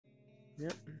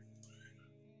Yep.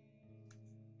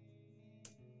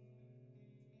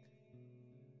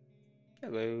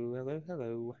 Hello, hello,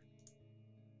 hello.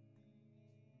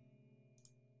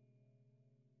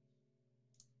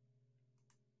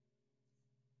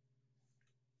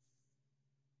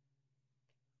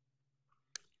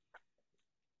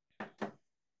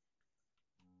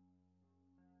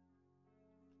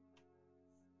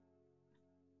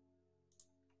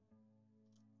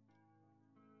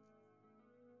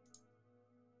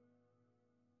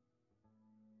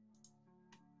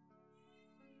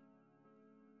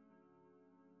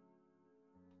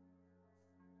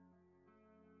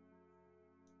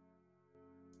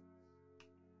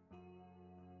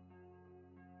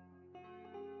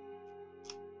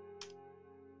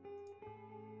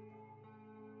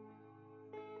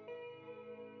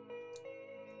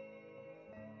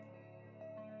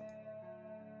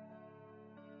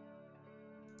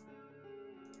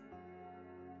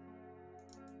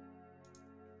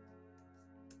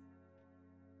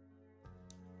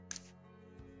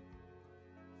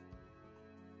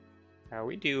 How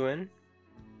we doing?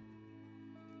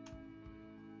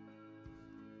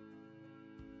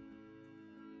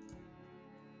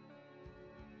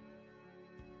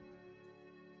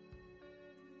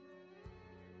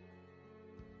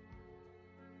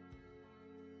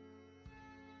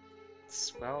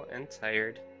 Swell and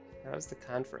tired. How was the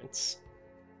conference?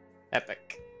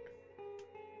 Epic.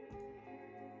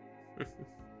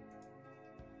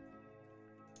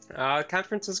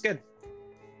 Conference was good.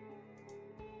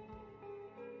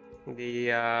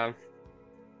 The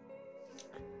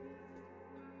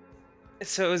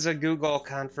so it was a Google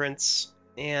conference,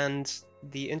 and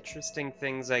the interesting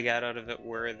things I got out of it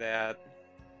were that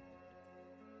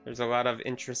there's a lot of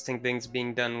interesting things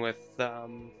being done with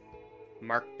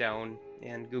Markdown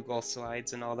and Google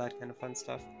Slides and all that kind of fun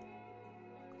stuff.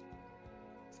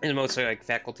 And mostly like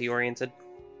faculty oriented.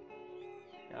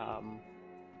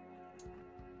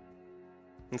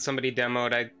 And somebody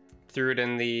demoed, I threw it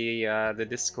in the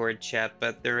Discord chat,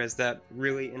 but there is that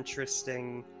really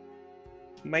interesting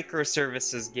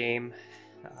microservices game.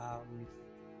 Um,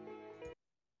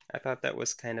 I thought that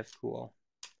was kind of cool.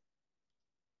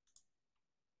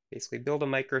 Basically, build a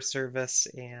microservice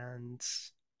and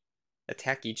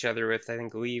attack each other with, I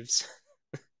think, leaves.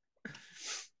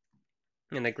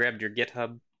 And I grabbed your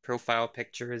GitHub profile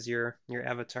picture as your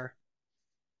avatar.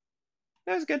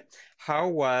 That was good. How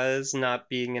was not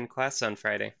being in class on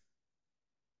Friday?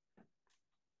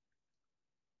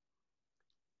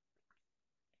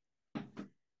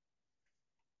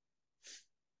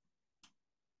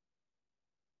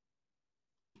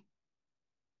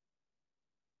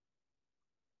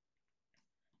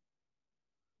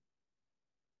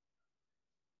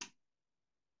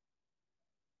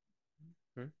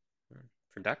 Hmm?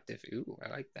 Productive. Ooh, I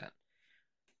like that.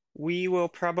 We will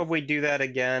probably do that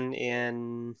again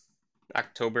in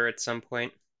October at some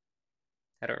point.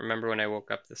 I don't remember when I woke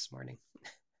up this morning.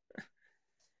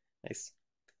 Nice.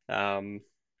 Um,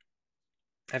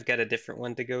 I've got a different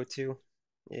one to go to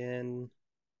in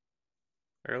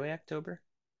early October,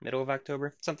 middle of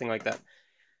October, something like that.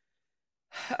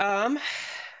 Um,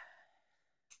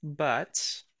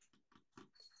 but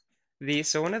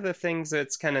so one of the things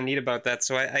that's kind of neat about that,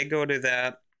 so I go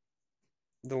to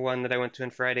the one that I went to on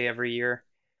Friday every year,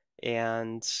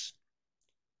 and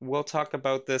we'll talk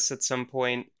about this at some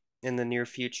point in the near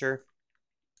future.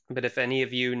 But if any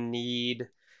of you need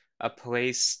a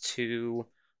place to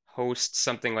host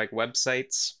something like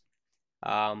websites,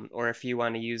 or if you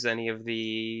want to use any of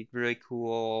the really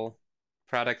cool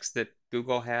products that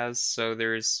Google has, so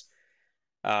there's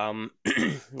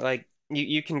like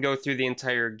you can go through the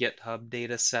entire GitHub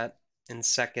data set in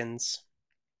seconds,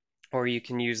 or you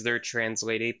can use their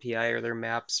Translate API or their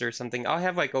maps or something. I'll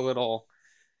have um,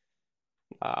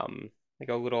 like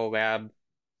a little lab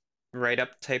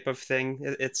write-up type of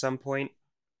thing at some point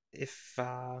if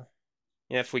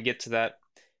if we get to that.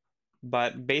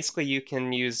 But basically, you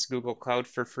can use Google Cloud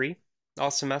for free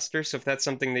all semester. So if that's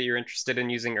something that you're interested in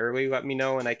using early, let me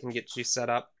know and I can get you set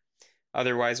up.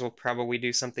 Otherwise, we'll probably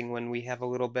do something when we have a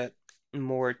little bit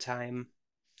more time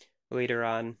later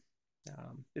on.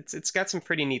 It's got some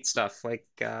pretty neat stuff. Like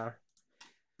let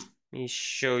me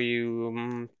show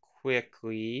you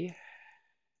quickly.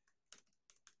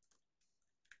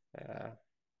 Uh,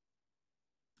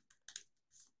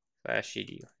 slash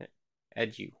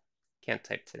edu. Can't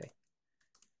type today.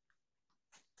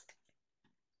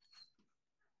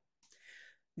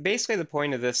 Basically, the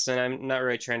point of this, and I'm not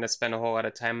really trying to spend a whole lot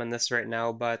of time on this right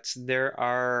now, but there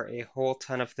are a whole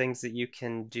ton of things that you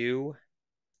can do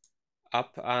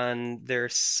up on their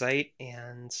site,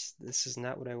 and this is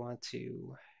not what I want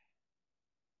to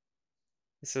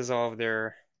This is all of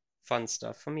their fun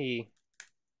stuff. Let me,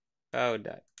 oh,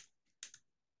 that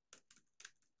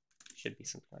should be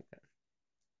something like that.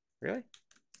 Really?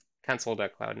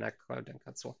 Console.cloud, not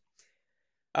cloud.console.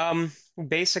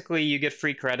 Basically, you get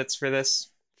free credits for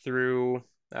this through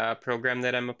a program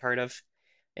that I'm a part of.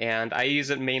 And I use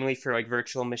it mainly for like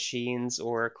virtual machines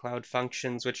or cloud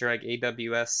functions, which are like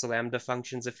AWS Lambda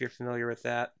functions, if you're familiar with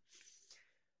that.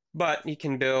 But you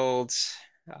can build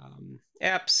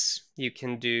apps, you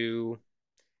can do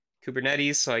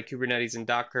Kubernetes, so like Kubernetes and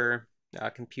Docker.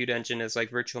 Compute Engine is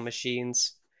like virtual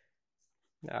machines.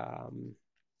 Um,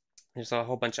 there's a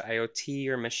whole bunch of IoT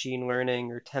or machine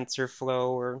learning or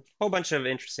TensorFlow or a whole bunch of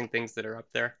interesting things that are up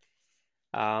there.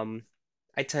 Um,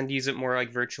 I tend to use it more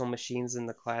like virtual machines in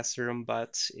the classroom,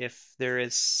 but if there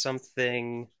is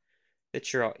something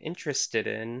that you're all interested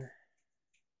in,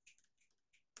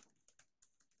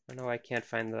 I know I can't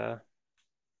find the.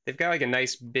 They've got like a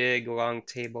nice big long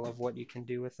table of what you can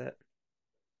do with it.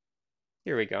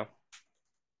 Here we go.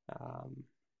 Um,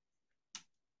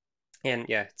 and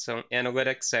yeah, so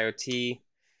analytics, IoT,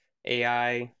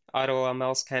 AI,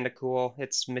 AutoML is kind of cool.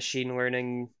 It's machine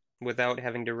learning without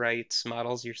having to write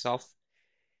models yourself.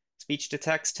 Speech to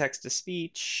text, text to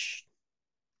speech,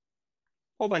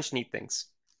 whole bunch of neat things.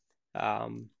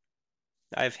 Um,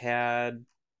 I've had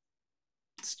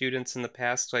students in the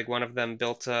past, like one of them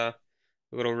built a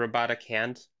little robotic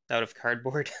hand out of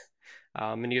cardboard,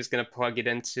 and he was going to plug it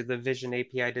into the Vision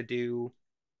API to do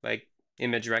like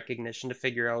image recognition to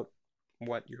figure out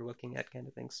what you're looking at, kind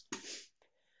of things.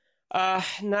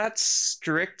 Not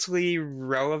strictly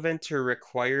relevant or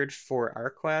required for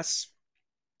our class.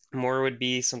 More would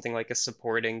be something like a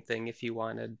supporting thing if you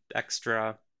wanted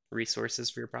extra resources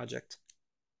for your project.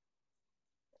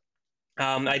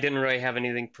 I didn't really have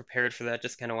anything prepared for that,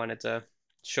 just kind of wanted to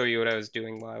show you what I was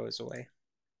doing while I was away.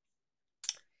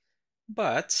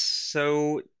 But,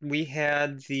 so we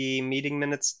had the meeting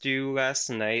minutes due last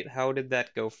night. How did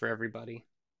that go for everybody?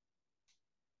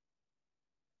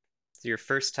 It's your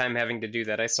first time having to do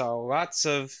that. I saw lots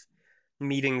of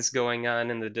meetings going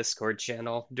on in the Discord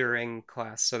channel during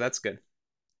class, so that's good.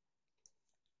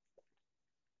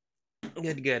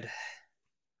 Good, good.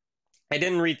 I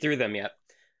didn't read through them yet,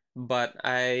 but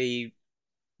I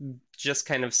just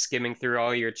kind of skimming through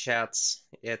all your chats.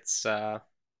 It's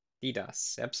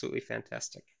DDoS, absolutely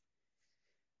fantastic.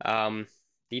 Um,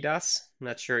 DDoS? I'm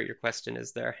not sure what your question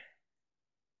is there.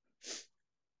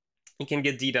 You can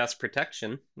get DDoS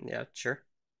protection. Yeah, sure.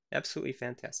 Absolutely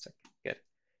fantastic. Good.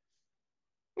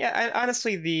 Yeah,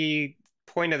 honestly, the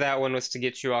point of that one was to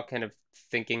get you all kind of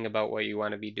thinking about what you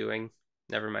want to be doing.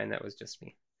 Never mind, that was just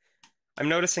me. I'm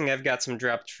noticing I've got some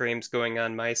dropped frames going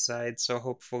on my side, so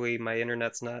hopefully my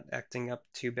internet's not acting up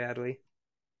too badly.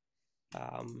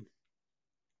 Um,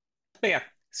 but yeah,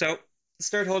 so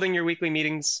start holding your weekly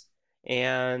meetings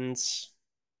and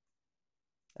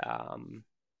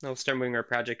we'll start moving our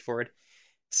project forward.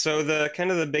 So the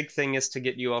kind of the big thing is to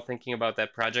get you all thinking about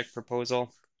that project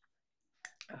proposal.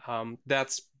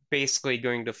 That's basically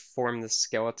going to form the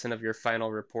skeleton of your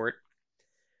final report.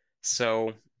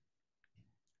 So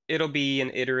it'll be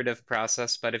an iterative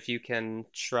process, but if you can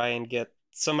try and get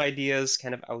some ideas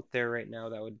kind of out there right now,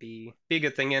 that would be a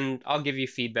good thing. And I'll give you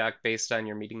feedback based on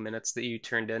your meeting minutes that you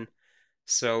turned in.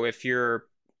 So if you're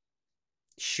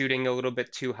shooting a little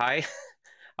bit too high,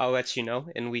 I'll let you know,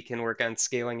 and we can work on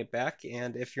scaling it back.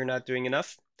 And if you're not doing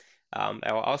enough,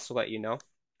 I will also let you know.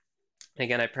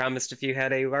 Again, I promised if you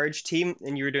had a large team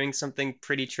and you were doing something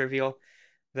pretty trivial,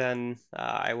 then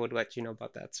I would let you know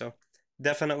about that. So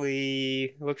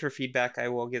definitely look for feedback. I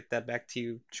will get that back to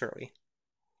you shortly.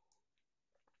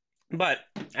 But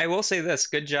I will say this,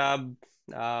 good job,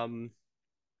 um,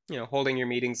 holding your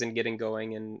meetings and getting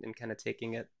going and kind of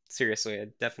taking it seriously.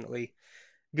 Definitely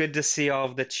good to see all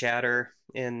of the chatter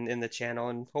in the channel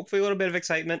and hopefully a little bit of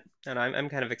excitement. And I'm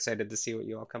kind of excited to see what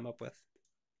you all come up with.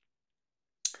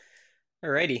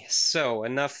 Alrighty, so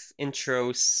enough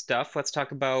intro stuff. Let's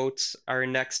talk about our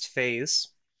next phase.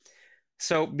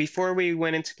 So before we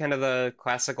went into kind of the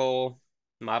classical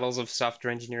models of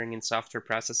software engineering and software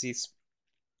processes,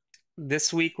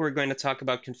 this week we're going to talk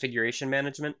about configuration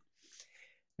management.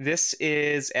 This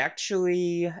is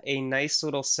actually a nice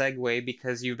little segue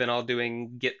because you've been all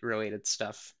doing Git related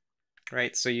stuff,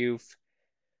 right? So you've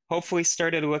hopefully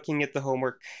started looking at the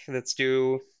homework that's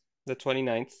due the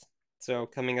 29th. So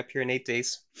coming up here in 8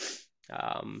 days.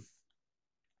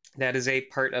 That is a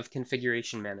part of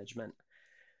configuration management.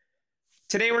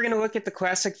 Today we're going to look at the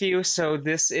classic view. So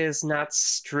this is not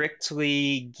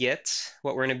strictly Git,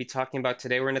 what we're going to be talking about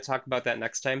today. We're going to talk about that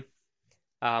next time.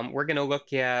 We're going to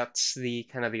look at the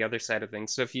kind of the other side of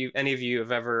things. So if any of you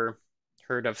have ever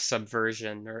heard of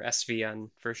Subversion or SVN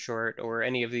for short, or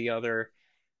any of the other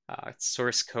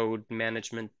source code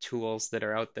management tools that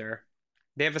are out there.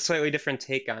 They have a slightly different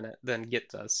take on it than Git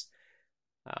does.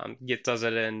 Git does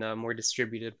it in a more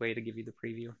distributed way to give you the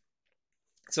preview.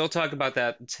 So we'll talk about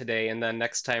that today, and then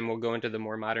next time we'll go into the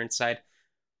more modern side.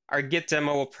 Our Git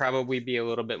demo will probably be a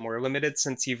little bit more limited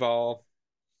since you've all,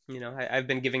 I've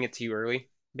been giving it to you early,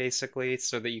 basically,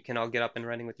 so that you can all get up and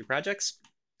running with your projects.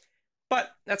 But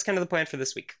that's kind of the plan for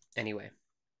this week, anyway.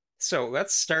 So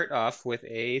let's start off with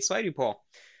a slidey poll.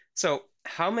 So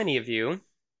how many of you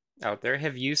out there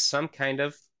have used some kind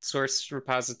of source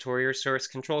repository or source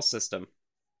control system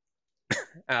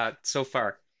so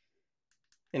far?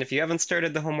 And if you haven't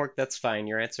started the homework, that's fine.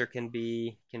 Your answer can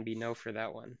be no for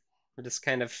that one. I'm just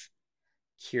kind of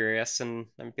curious, and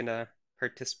I'm gonna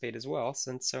participate as well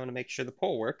since I want to make sure the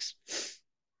poll works.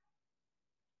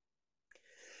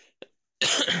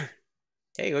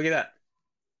 Hey, look at that.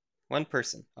 One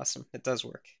person. Awesome. It does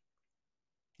work.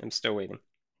 I'm still waiting.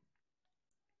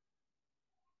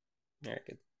 All right,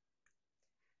 good.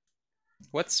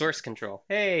 What's source control?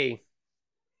 Hey,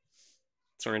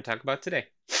 that's what we're gonna talk about today.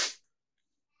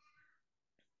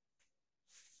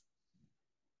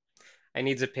 I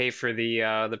need to pay for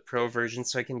the pro version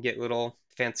so I can get little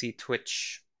fancy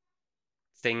Twitch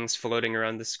things floating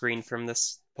around the screen from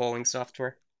this polling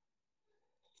software.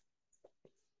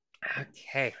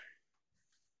 Okay.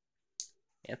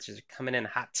 Answers are coming in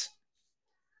hot.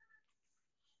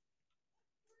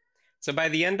 So by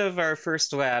the end of our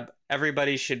first lab,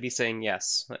 everybody should be saying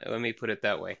yes. Let me put it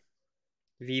that way.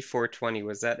 V420,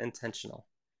 was that intentional?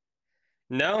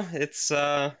 No, it's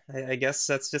I guess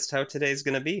that's just how today's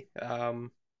gonna be.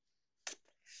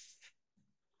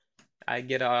 I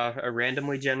get a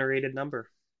randomly generated number,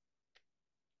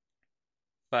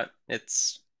 but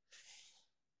it's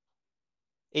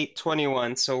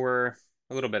 821, so we're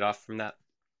a little bit off from that.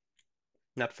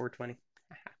 Not 420.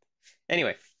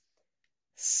 Anyway,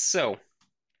 so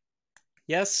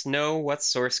yes, no, what's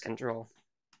source control?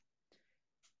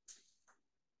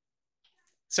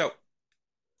 So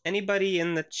anybody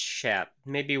in the chat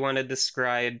maybe want to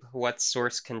describe what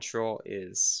source control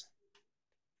is?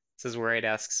 This is where I'd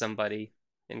ask somebody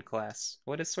in class,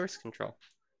 what is source control?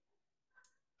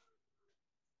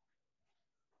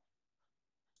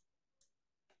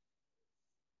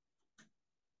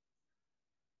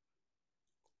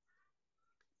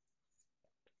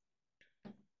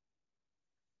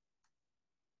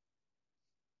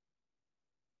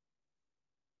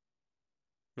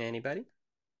 Anybody?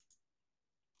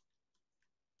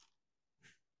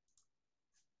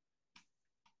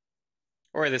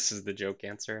 Or this is the joke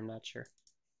answer, I'm not sure.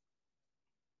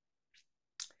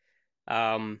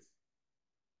 Um,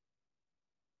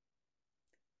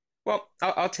 well,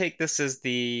 I'll take this as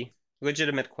the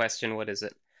legitimate question. What is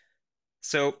it?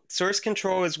 So source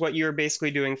control is what you're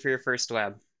basically doing for your first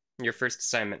lab, your first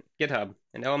assignment. GitHub,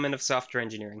 an element of software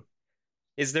engineering.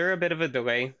 Is there a bit of a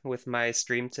delay with my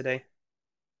stream today?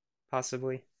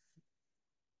 Possibly.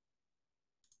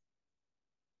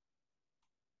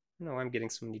 No, I'm getting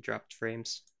so many dropped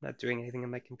frames. Not doing anything on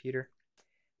my computer.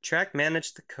 Track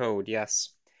manage the code, yes.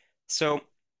 So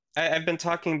I've been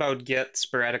talking about Git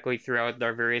sporadically throughout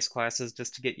our various classes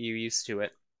just to get you used to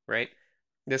it, right?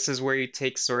 This is where you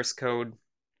take source code,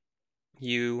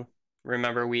 you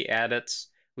remember we add it,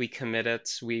 we commit it,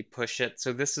 we push it.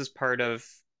 So this is part of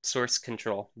source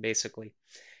control, basically.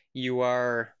 You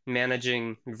are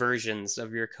managing versions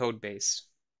of your code base,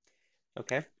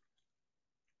 okay?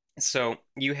 So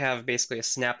you have basically a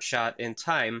snapshot in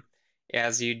time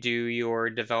as you do your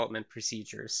development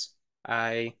procedures.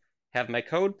 I have my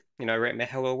code, I write my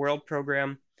Hello World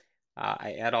program.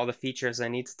 I add all the features I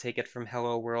need to take it from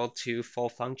Hello World to full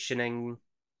functioning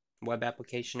web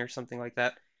application or something like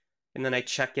that. And then I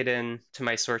check it in to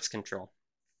my source control.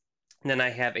 And then I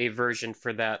have a version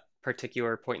for that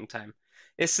particular point in time.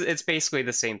 It's basically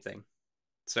the same thing.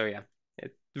 So yeah,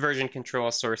 version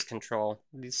control, source control,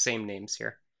 these same names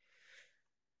here.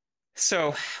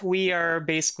 So we are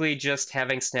basically just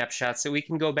having snapshots that we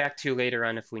can go back to later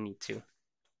on if we need to.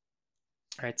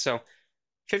 All right, so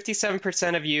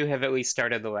 57% of you have at least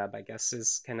started the lab, I guess,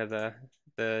 is kind of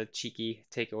the cheeky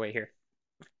takeaway here.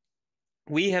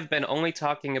 We have been only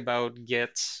talking about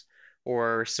Git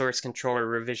or source control or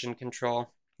revision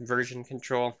control, version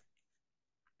control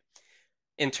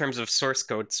in terms of source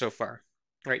code so far.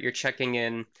 Right, you're checking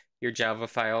in your Java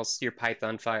files, your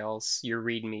Python files, your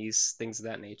READMEs, things of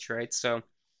that nature, right? So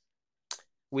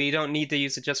we don't need to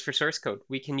use it just for source code.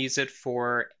 We can use it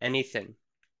for anything.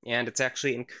 And it's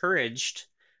actually encouraged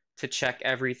to check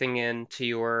everything into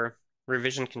your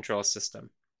revision control system.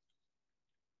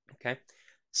 Okay.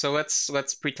 So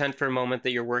let's pretend for a moment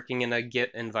that you're working in a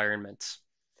Git environment.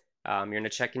 You're going to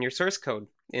check in your source code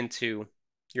into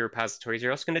your repositories.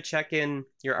 You're also going to check in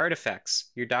your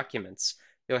artifacts, your documents.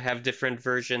 You'll have different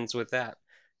versions with that.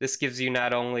 This gives you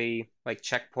not only like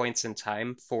checkpoints in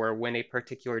time for when a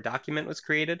particular document was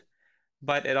created,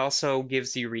 but it also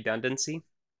gives you redundancy,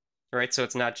 right? So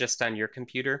it's not just on your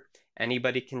computer.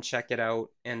 Anybody can check it out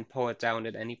and pull it down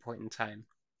at any point in time,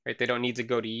 right? They don't need to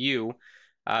go to you,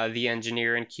 the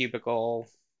engineer in cubicle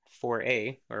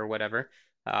 4A or whatever.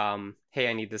 Hey,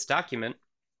 I need this document.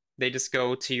 They just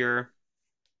go to your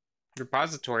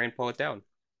repository and pull it down,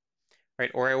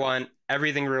 right? Or I want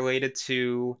everything related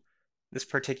to this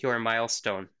particular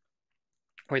milestone,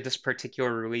 or this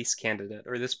particular release candidate,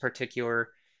 or this particular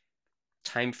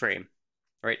time frame,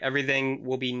 right? Everything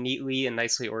will be neatly and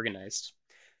nicely organized.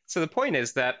 So the point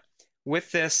is that with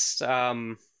this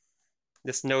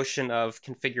notion of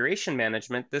configuration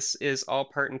management, this is all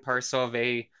part and parcel of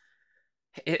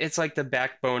it's like the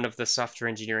backbone of the software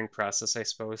engineering process, I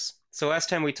suppose. So last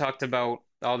time we talked about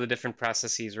all the different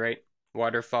processes, right?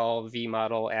 Waterfall, V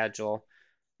model, Agile.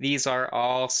 These are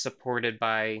all supported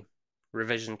by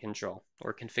revision control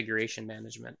or configuration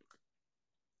management.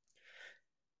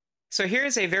 So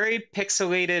here's a very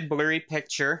pixelated, blurry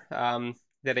picture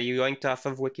that I linked off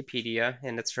of Wikipedia,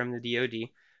 and it's from the DoD.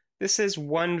 This is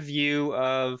one view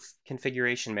of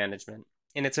configuration management,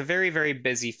 and it's a very, very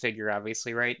busy figure,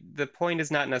 obviously, right? The point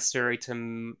is not necessarily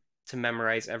to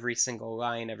memorize every single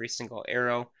line, every single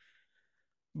arrow,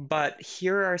 but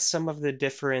here are some of the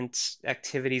different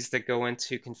activities that go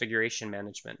into configuration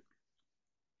management.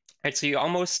 Right, so you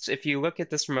almost, if you look at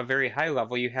this from a very high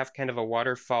level, you have kind of a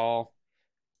waterfall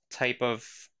type of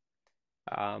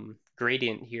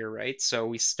gradient here, right? So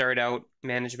we start out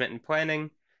management and planning.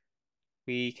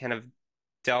 We kind of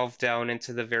delve down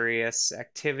into the various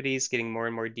activities, getting more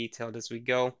and more detailed as we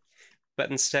go.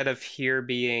 But instead of here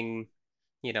being,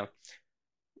 you know,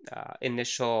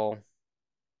 initial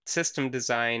system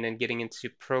design and getting into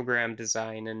program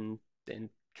design and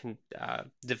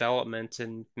development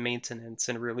and maintenance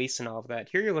and release and all of that,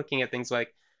 here you're looking at things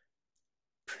like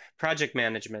project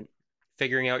management,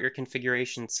 figuring out your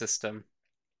configuration system,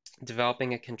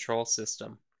 developing a control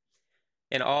system.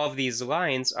 And all of these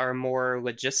lines are more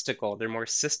logistical, they're more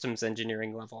systems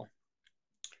engineering level,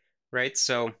 right?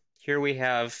 So here we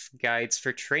have guides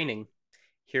for training.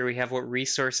 Here we have what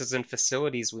resources and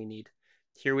facilities we need.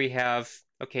 Here we have,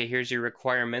 okay, here's your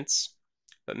requirements,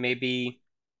 but maybe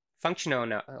functional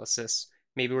analysis.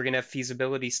 Maybe we're going to have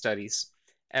feasibility studies.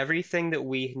 Everything that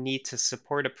we need to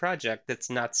support a project that's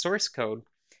not source code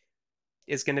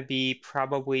is going to be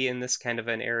probably in this kind of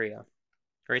an area,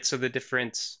 right? So the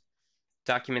different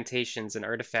documentations and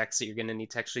artifacts that you're going to need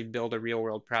to actually build a real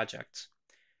world project,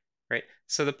 right?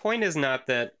 So the point is not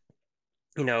that,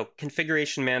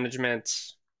 configuration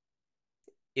management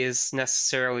is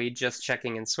necessarily just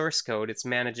checking in source code. It's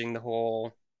managing the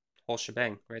whole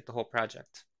shebang, right? The whole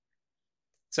project.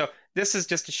 So this is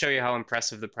just to show you how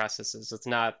impressive the process is. It's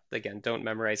not, again, don't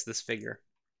memorize this figure.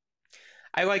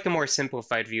 I like a more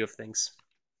simplified view of things.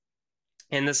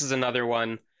 And this is another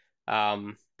one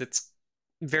that's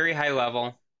very high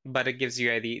level, but it gives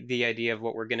you the idea of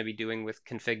what we're going to be doing with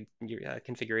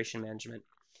configuration management.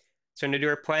 So we're going to do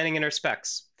our planning and our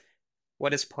specs.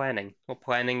 What is planning? Well,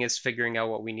 planning is figuring out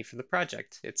what we need for the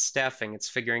project. It's staffing. It's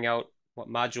figuring out what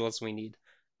modules we need.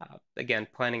 Again,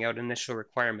 planning out initial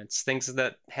requirements, things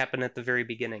that happen at the very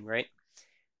beginning, right?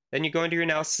 Then you go into your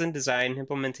analysis and design,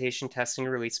 implementation, testing,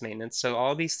 release, maintenance. So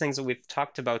all these things that we've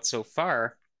talked about so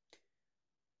far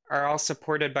are all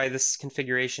supported by this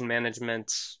configuration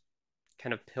management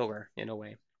kind of pillar in a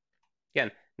way. Again,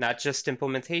 not just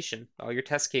implementation, all your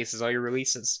test cases, all your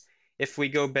releases. If we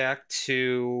go back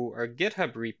to our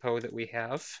GitHub repo that we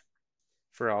have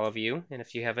for all of you, and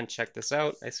if you haven't checked this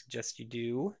out, I suggest you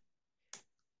do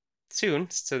soon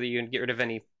so that you can get rid of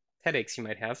any headaches you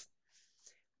might have.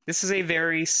 This is a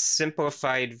very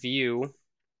simplified view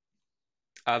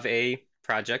of a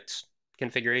project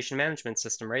configuration management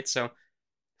system, right? So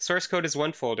source code is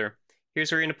one folder.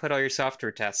 Here's where you're going to put all your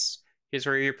software tests. Here's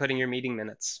where you're putting your meeting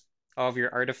minutes. All of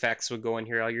your artifacts will go in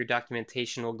here. All your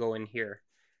documentation will go in here.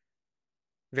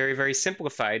 Very, very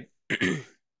simplified,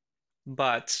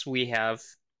 but we have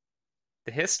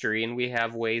the history and we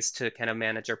have ways to kind of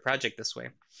manage our project this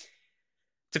way.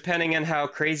 Depending on how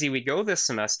crazy we go this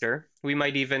semester, we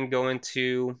might even go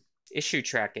into issue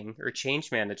tracking or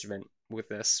change management with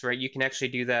this, right? You can actually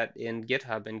do that in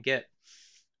GitHub and Git.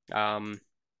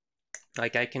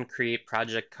 Like I can create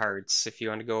project cards if you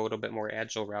want to go a little bit more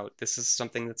agile route. This is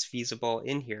something that's feasible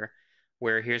in here,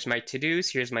 where here's my to-dos,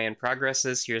 here's my in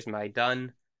progresses, here's my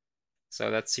done. So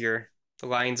that's the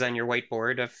lines on your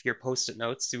whiteboard of your post-it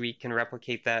notes. So we can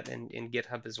replicate that in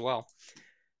GitHub as well.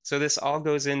 So this all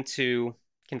goes into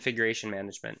configuration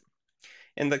management.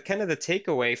 And the kind of the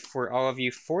takeaway for all of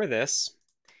you for this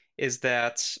is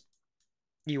that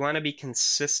you want to be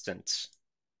consistent.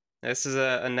 This is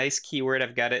a nice keyword.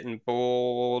 I've got it in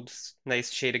bold,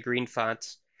 nice shade of green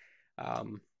font.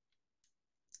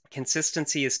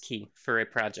 Consistency is key for a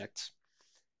project.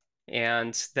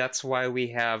 And that's why we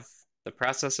have the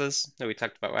processes that we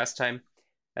talked about last time.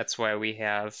 That's why we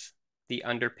have the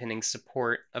underpinning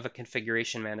support of a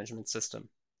configuration management system.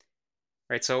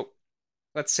 All right, so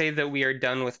let's say that we are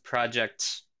done with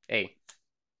project A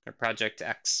or project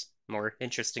X, more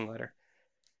interesting letter.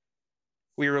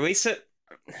 We release it,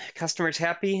 customer's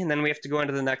happy, and then we have to go on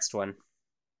to the next one.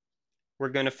 We're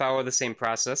going to follow the same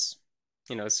process,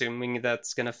 assuming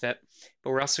that's going to fit, but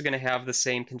we're also going to have the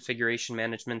same configuration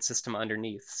management system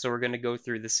underneath. So we're going to go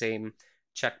through the same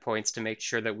checkpoints to make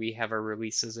sure that we have our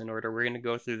releases in order. We're going to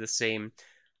go through the same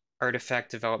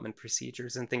artifact development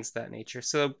procedures and things of that nature.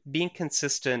 So being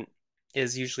consistent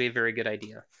is usually a very good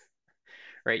idea,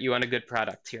 right? You want a good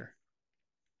product here.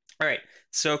 All right,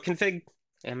 so config,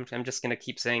 I'm just going to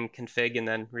keep saying config and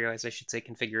then realize I should say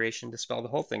configuration to spell the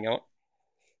whole thing out.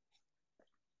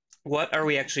 What are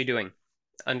we actually doing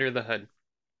under the hood?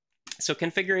 So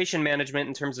configuration management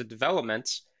in terms of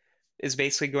development is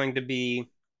basically going to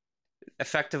be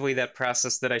effectively that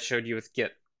process that I showed you with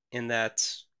Git in that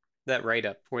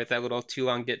write-up with that little too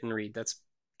long Git and read. That's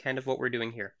kind of what we're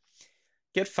doing here.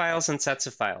 Get files and sets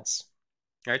of files.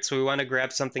 All right, so we want to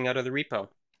grab something out of the repo,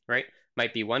 right?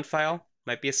 Might be one file,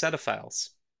 might be a set of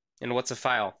files. And what's a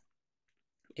file?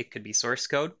 It could be source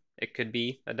code, it could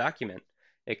be a document,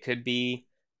 it could be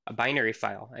a binary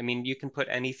file. I mean, you can put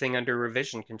anything under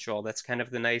revision control. That's kind of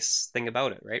the nice thing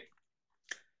about it, right?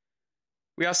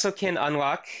 We also can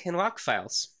unlock and lock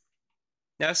files.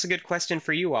 Now, that's a good question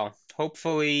for you all.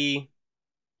 Hopefully,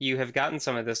 you have gotten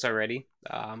some of this already.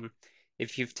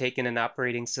 If you've taken an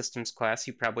operating systems class,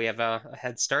 you probably have a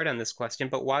head start on this question,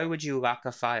 but why would you lock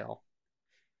a file?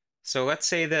 So let's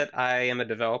say that I am a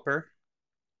developer.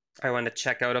 I want to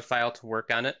check out a file to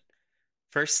work on it.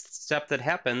 First step that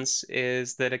happens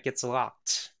is that it gets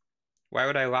locked. Why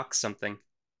would I lock something?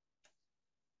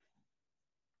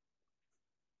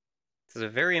 This is a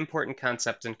very important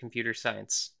concept in computer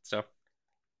science. So,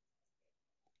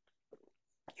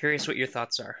 curious what your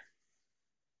thoughts are.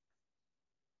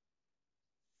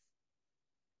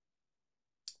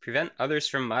 Prevent others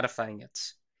from modifying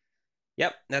it.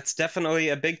 Yep, that's definitely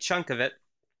a big chunk of it.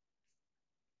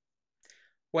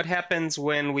 What happens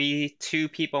when two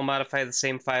people modify the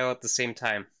same file at the same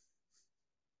time?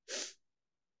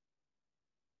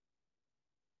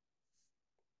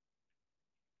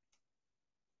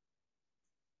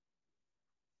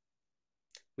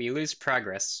 We lose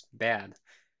progress. Bad.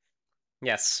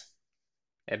 Yes.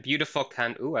 A beautiful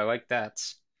Ooh, I like that.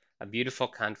 A beautiful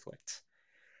conflict.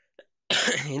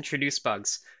 Introduce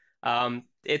bugs.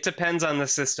 It depends on the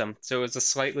system. So it's a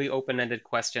slightly open-ended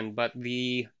question, but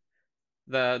the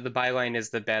byline is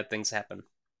that bad things happen,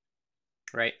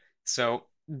 right? So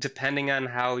depending on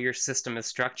how your system is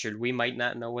structured, we might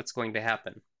not know what's going to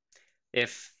happen.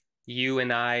 If you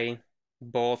and I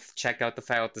both check out the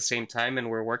file at the same time and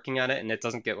we're working on it and it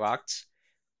doesn't get locked,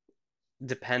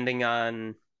 depending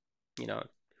on,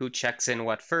 who checks in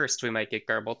what first, we might get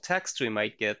garbled text, we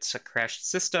might get a crashed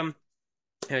system.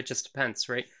 It just depends,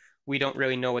 right? We don't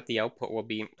really know what the output will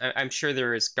be. I'm sure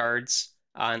there is guards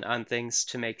on things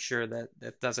to make sure that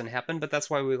that doesn't happen, but that's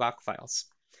why we lock files,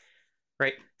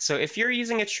 right? So if you're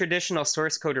using a traditional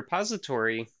source code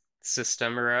repository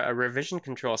system or a revision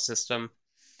control system,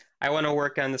 I want to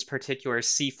work on this particular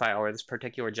C file or this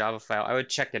particular Java file. I would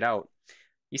check it out.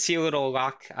 You see a little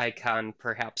lock icon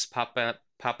perhaps pop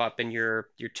up in your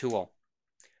tool.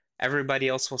 Everybody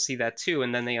else will see that too,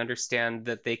 and then they understand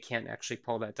that they can't actually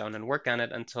pull that down and work on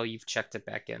it until you've checked it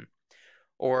back in.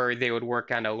 Or they would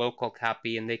work on a local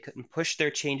copy and they couldn't push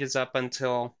their changes up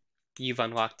until you've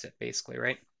unlocked it, basically,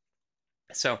 right?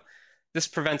 So this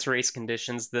prevents race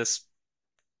conditions, this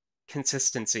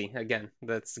consistency. Again,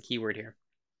 that's the key word here.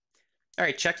 All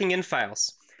right, checking in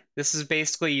files. This is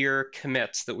basically your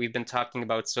commits that we've been talking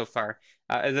about so far.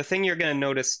 The thing you're going to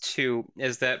notice too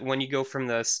is that when you go from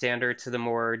the standard to the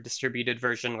more distributed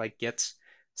version like Git,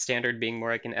 standard being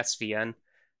more like an SVN,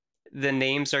 the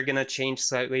names are going to change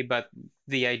slightly, but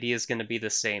the idea is going to be the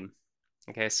same.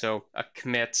 Okay, so a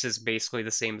commit is basically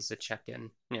the same as a check-in.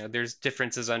 There's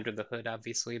differences under the hood,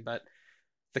 obviously, but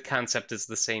the concept is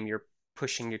the same. You're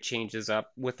pushing your changes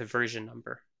up with a version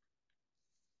number.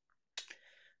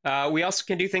 We also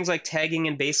can do things like tagging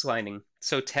and baselining.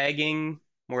 So tagging,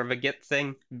 more of a Git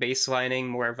thing, baselining,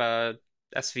 more of a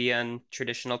SVN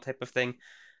traditional type of thing.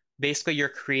 Basically, you're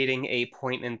creating a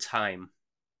point in time.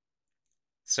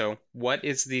 So what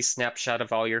is the snapshot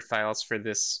of all your files for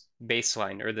this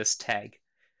baseline or this tag?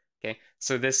 Okay,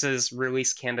 so this is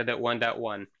release candidate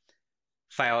 1.1.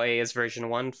 File A is version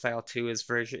 1, file 2 is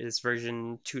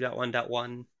version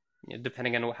 2.1.1,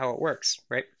 depending on how it works,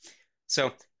 right?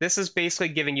 So this is basically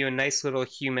giving you a nice little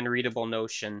human readable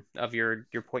notion of your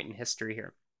point in history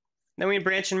here. Then we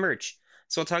branch and merge.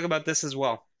 So we'll talk about this as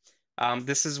well.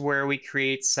 This is where we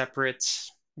create separate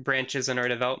branches in our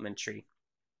development tree.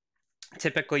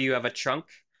 Typically you have a trunk.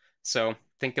 So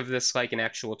think of this like an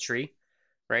actual tree,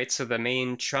 right? So the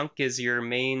main trunk is your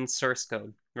main source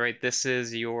code, right? This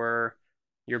is your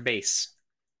base.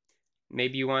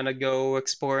 Maybe you want to go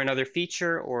explore another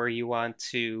feature or you want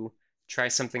to try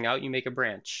something out, you make a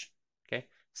branch. Okay,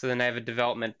 so then I have a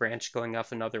development branch going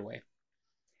off another way.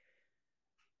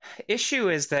 Issue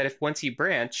is that if once you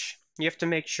branch, you have to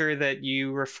make sure that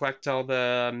you reflect all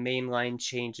the mainline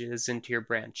changes into your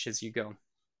branch as you go,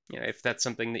 if that's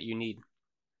something that you need.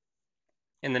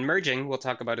 And then merging, we'll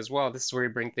talk about as well. This is where you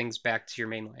bring things back to your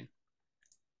mainline.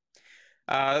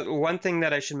 One thing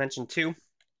that I should mention too,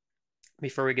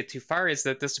 before we get too far, is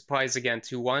that this applies again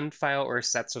to one file or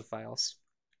sets of files.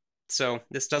 So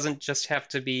this doesn't just have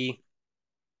to be,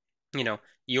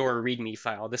 your README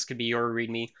file. This could be your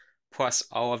README plus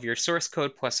all of your source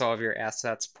code, plus all of your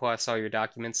assets, plus all your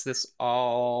documents. This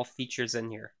all features in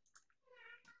here.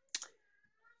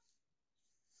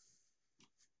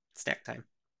 Snack time.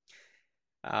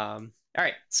 All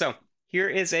right, so here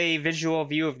is a visual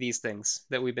view of these things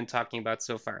that we've been talking about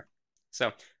so far.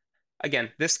 So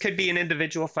again, this could be an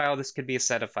individual file. This could be a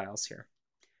set of files here.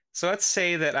 So let's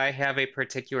say that I have a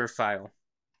particular file,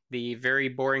 the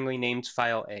very boringly named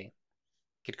file A. You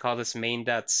could call this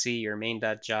main.c or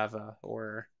main.java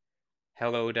or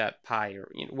hello.py or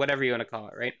whatever you want to call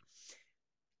it, right?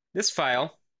 This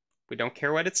file, we don't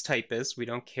care what its type is. We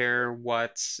don't care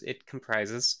what it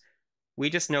comprises. We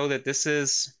just know that this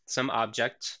is some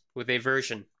object with a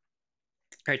version.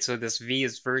 All right, so this v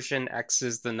is version, x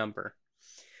is the number.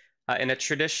 In a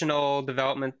traditional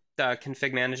development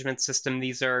config management system,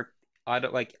 these are auto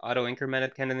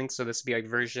incremented kind of things. So this would be like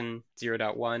version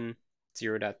 0.1,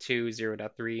 0.2,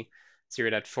 0.3,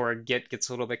 0.4. Git gets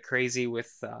a little bit crazy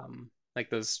with like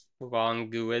those long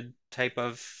GUID type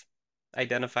of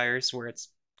identifiers where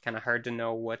it's kind of hard to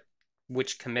know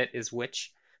which commit is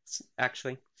which,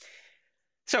 actually.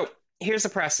 So here's the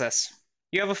process.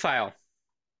 You have a file.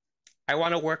 I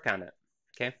want to work on it.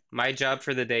 Okay, my job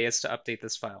for the day is to update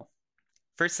this file.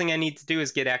 First thing I need to do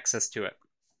is get access to it.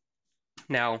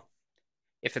 Now,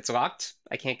 if it's locked,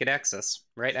 I can't get access,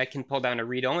 right? I can pull down a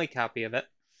read-only copy of it,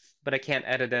 but I can't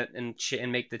edit it and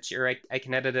make or I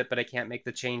can edit it, but I can't make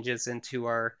the changes into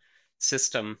our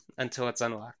system until it's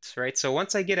unlocked, right? So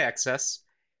once I get access,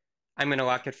 I'm going to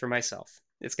lock it for myself.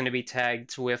 It's going to be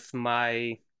tagged with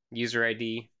my user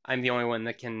ID. I'm the only one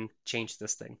that can change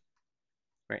this thing,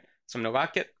 right? So I'm going to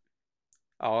lock it.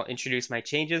 I'll introduce my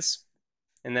changes,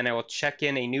 and then I will check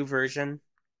in a new version,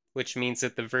 which means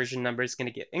that the version number is going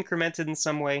to get incremented in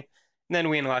some way, and then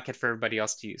we unlock it for everybody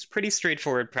else to use. Pretty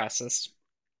straightforward process.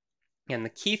 And the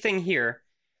key thing here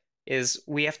is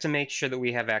we have to make sure that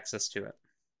we have access to it.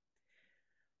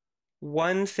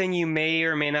 One thing you may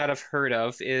or may not have heard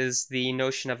of is the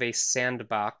notion of a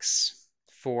sandbox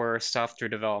for software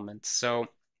development. So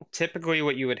typically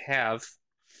what you would have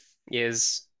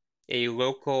is a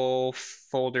local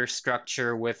folder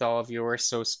structure with all of your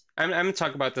source. I'm going to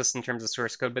talk about this in terms of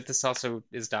source code, but this also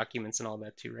is documents and all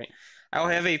that too, right? I'll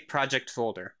have a project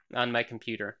folder on my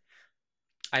computer.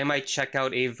 I might check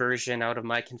out a version out of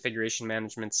my configuration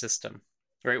management system,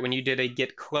 right? When you did a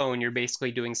git clone, you're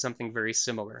basically doing something very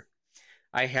similar.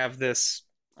 I have this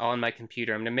all on my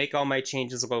computer. I'm going to make all my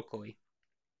changes locally.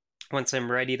 Once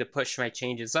I'm ready to push my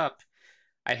changes up,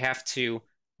 I have to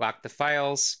lock the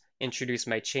files, introduce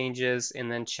my changes,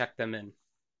 and then check them in.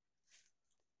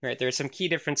 Right, there are some key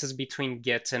differences between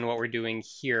Git and what we're doing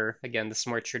here. Again, this is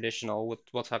more traditional.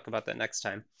 We'll talk about that next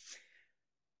time.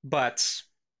 But,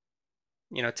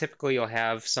 typically you'll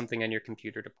have something on your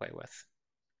computer to play with.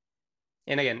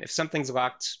 And again, if something's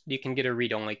locked, you can get a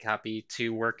read-only copy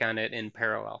to work on it in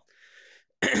parallel.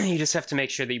 You just have to make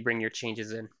sure that you bring your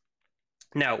changes in.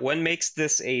 Now, what makes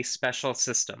this a special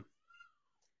system?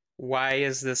 Why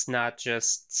is this not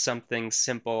just something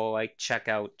simple like check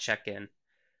out, check in?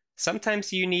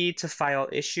 Sometimes you need to file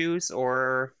issues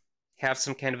or have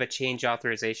some kind of a change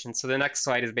authorization. So the next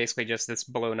slide is basically just this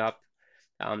blown up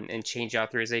and change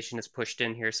authorization is pushed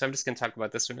in here. So I'm just going to talk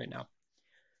about this one right now.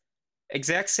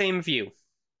 Exact same view.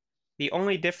 The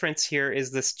only difference here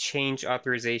is this change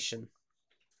authorization.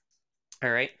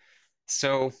 All right.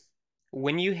 So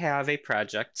when you have a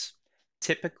project,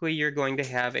 typically you're going to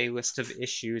have a list of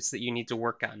issues that you need to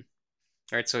work on.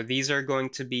 All right. So these are going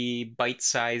to be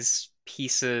bite-sized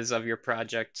pieces of your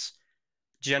project.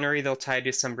 Generally, they'll tie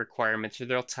to some requirements or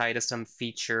they'll tie to some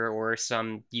feature or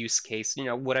some use case,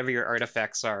 whatever your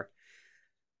artifacts are.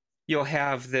 You'll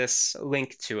have this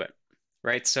link to it,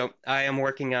 right? So I am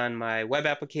working on my web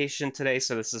application today.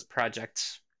 So this is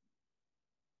project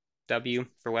W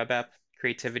for web app.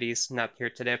 Creativity's not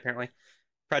here today, apparently.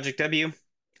 Project W,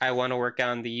 I want to work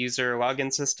on the user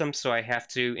login system, so I have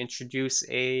to introduce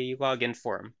a login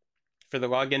form. For the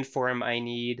login form, I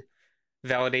need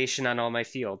validation on all my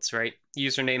fields, right?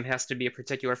 Username has to be a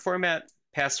particular format,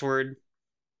 password,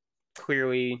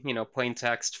 clearly, plain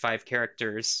text, 5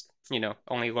 characters,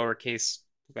 only lowercase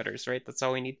letters, right? That's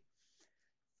all we need.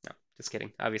 No, just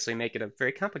kidding. Obviously, make it a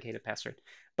very complicated password.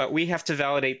 But we have to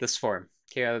validate this form.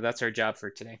 Okay, that's our job for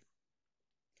today.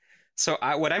 So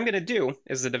what I'm going to do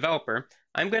as the developer,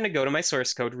 I'm going to go to my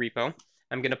source code repo.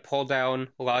 I'm going to pull down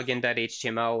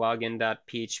login.html,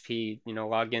 login.php,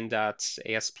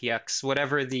 login.aspx,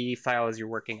 whatever the file is you're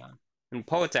working on. And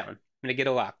pull it down. I'm going to get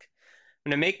a lock.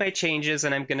 I'm going to make my changes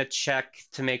and I'm going to check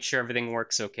to make sure everything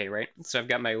works okay, right? So I've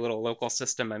got my little local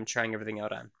system I'm trying everything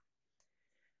out on.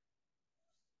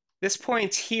 This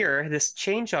point here, this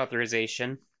change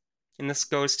authorization, and this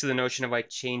goes to the notion of like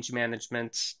change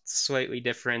management, slightly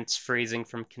different phrasing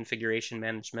from configuration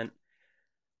management.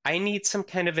 I need some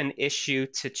kind of an issue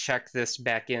to check this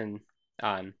back in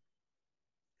on.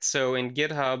 So in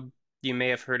GitHub, you may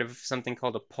have heard of something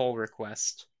called a pull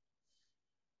request.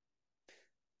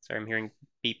 Sorry, I'm hearing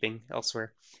beeping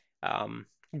elsewhere.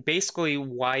 Basically,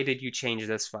 why did you change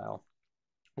this file?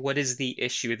 What is the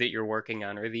issue that you're working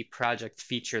on or the project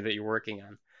feature that you're working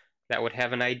on? That would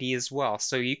have an ID as well.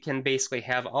 So you can basically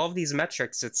have all of these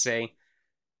metrics that say,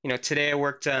 today I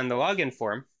worked on the login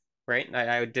form, right?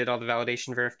 I did all the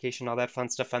validation, verification, all that fun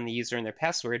stuff on the user and their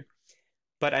password,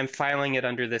 but I'm filing it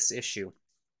under this issue,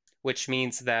 which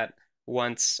means that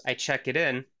once I check it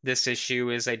in, this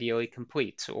issue is ideally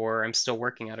complete, or I'm still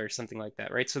working on it, or something like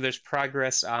that, right? So there's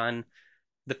progress on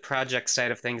the project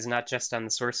side of things, not just on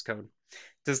the source code.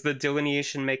 Does the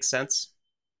delineation make sense?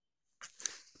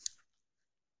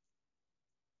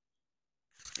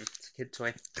 It's a kid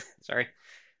toy. Sorry.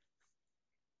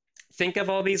 Think of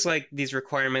all these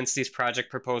requirements, these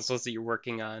project proposals that you're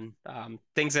working on,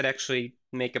 things that actually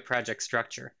make a project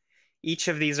structure. Each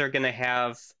of these are going to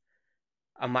have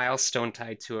a milestone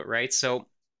tied to it, right? So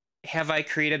have I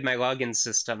created my login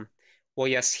system? Well,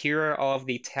 yes, here are all of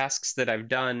the tasks that I've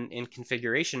done in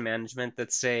configuration management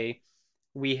that say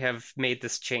we have made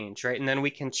this change, right? And then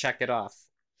we can check it off.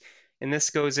 And this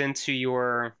goes into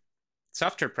your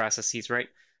software processes, right?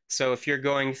 So if you're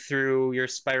going through your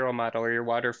spiral model or your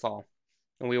waterfall,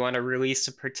 and we want to release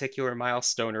a particular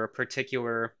milestone or a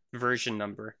particular version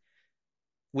number,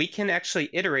 we can actually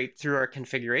iterate through our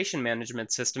configuration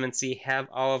management system and see have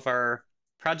all of our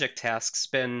project tasks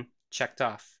been checked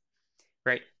off,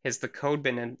 right? Has the code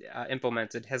been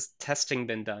implemented? Has testing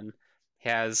been done?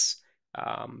 Has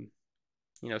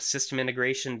system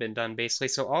integration been done basically?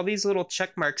 So all these little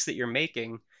check marks that you're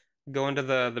making go into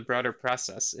the broader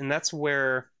process, and that's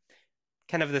where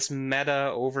kind of this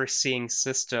meta overseeing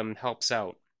system helps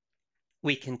out.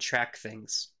 We can track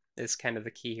things is kind of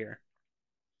the key here.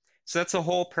 So that's the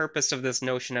whole purpose of this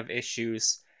notion of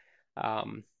issues,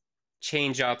 um,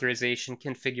 change authorization,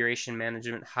 configuration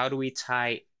management. How do we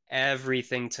tie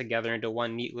everything together into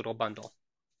one neat little bundle?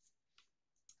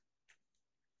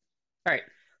 All right,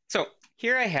 so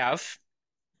here I have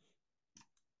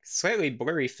slightly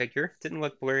blurry figure. Didn't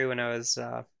look blurry when I was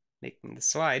making the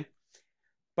slide,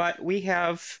 but we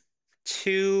have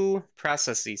two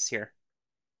processes here.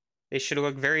 They should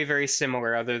look very, very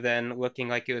similar other than looking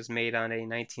like it was made on a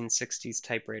 1960s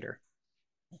typewriter.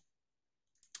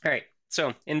 All right,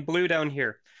 so in blue down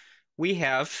here, we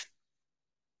have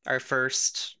our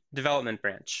first development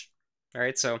branch. All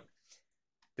right, so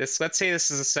let's say this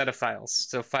is a set of files.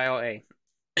 So file A,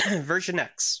 version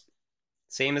X,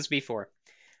 same as before.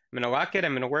 I'm gonna lock it,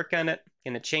 I'm gonna work on it,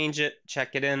 gonna change it,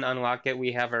 check it in, unlock it.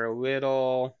 We have our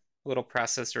little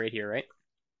process right here, right?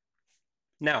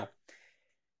 Now,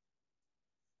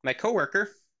 my coworker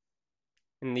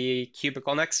in the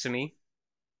cubicle next to me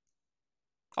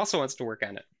also wants to work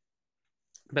on it,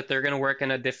 but they're gonna work on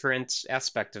a different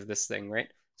aspect of this thing, right?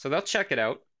 So they'll check it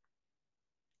out,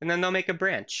 and then they'll make a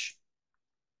branch.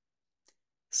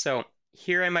 So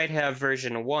here I might have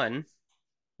version 1,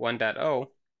 1.0.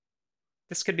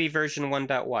 This could be version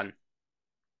 1.1.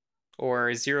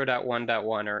 or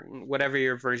 0.1.1 or whatever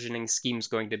your versioning scheme is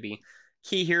going to be.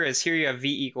 Key here is here you have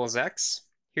v equals x,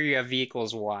 here you have v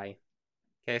equals y.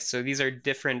 Okay, so these are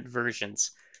different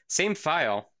versions. Same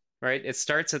file, right? It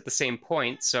starts at the same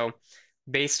point, so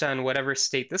based on whatever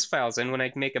state this file's in, when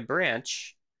I make a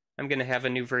branch, I'm going to have a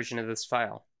new version of this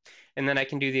file. And then I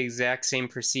can do the exact same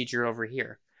procedure over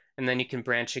here. And then you can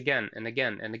branch again and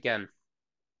again and again.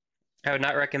 I would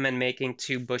not recommend making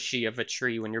too bushy of a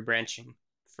tree when you're branching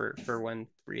for one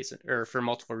reason, or for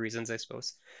multiple reasons, I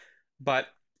suppose. But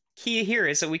key here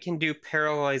is that we can do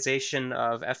parallelization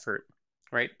of effort,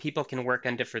 right? People can work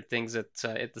on different things at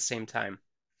the same time.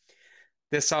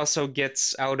 This also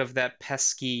gets out of that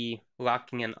pesky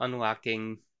locking and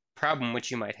unlocking problem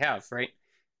which you might have, right?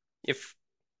 If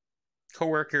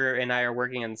coworker and I are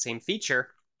working on the same feature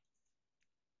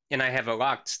and I have it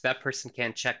locked, that person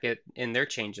can't check it in their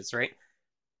changes, right?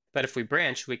 But if we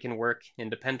branch, we can work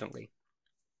independently.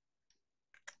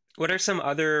 What are some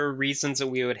other reasons that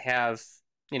we would have,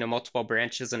 multiple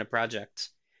branches in a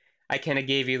project? I kind of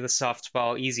gave you the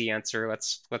softball easy answer.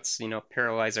 Let's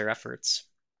parallelize our efforts.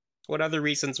 What other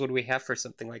reasons would we have for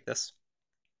something like this?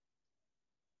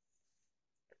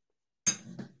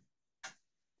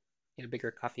 Get a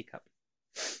bigger coffee cup.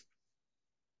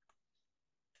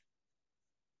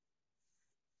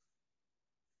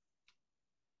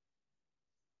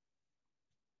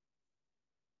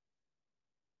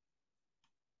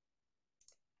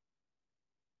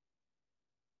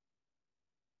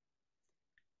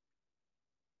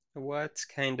 What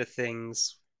kind of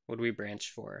things would we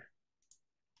branch for?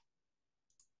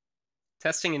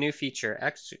 Testing a new feature.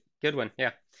 Actually, good one.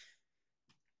 Yeah.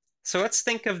 So let's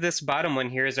think of this bottom one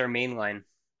here as our main line.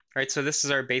 All right, so this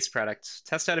is our base product.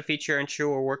 Test out a feature, ensure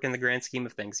will work in the grand scheme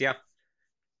of things. Yeah.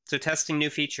 So testing new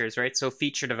features, right? So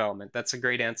feature development. That's a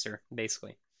great answer,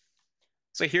 basically.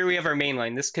 So here we have our main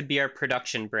line. This could be our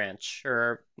production branch,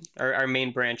 or our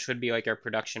main branch would be like our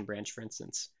production branch, for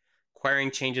instance.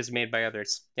 Acquiring changes made by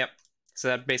others. Yep. So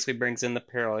that basically brings in the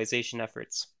parallelization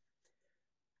efforts.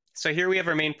 So here we have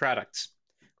our main product.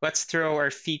 Let's throw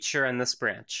our feature on this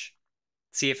branch.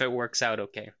 See if it works out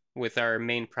okay with our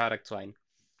main product line.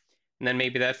 And then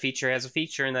maybe that feature has a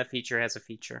feature and that feature has a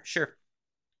feature. Sure.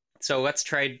 So let's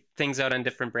try things out on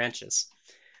different branches.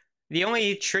 The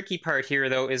only tricky part here,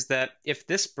 though, is that if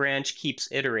this branch keeps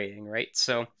iterating, right?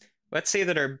 So let's say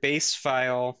that our base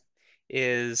file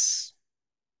is,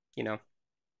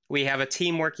 we have a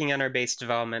team working on our base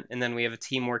development, and then we have a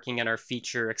team working on our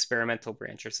feature experimental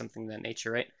branch or something of that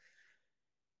nature, right?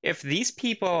 If these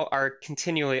people are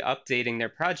continually updating their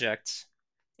project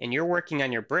and you're working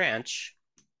on your branch,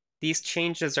 these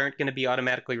changes aren't going to be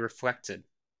automatically reflected,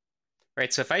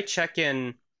 right? So if I check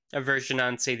in a version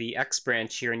on, say, the X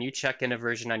branch here, and you check in a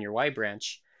version on your Y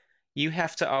branch, you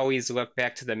have to always look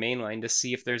back to the main line to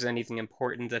see if there's anything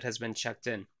important that has been checked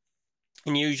in.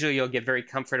 And usually you'll get very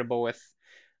comfortable with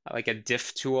like a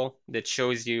diff tool that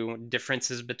shows you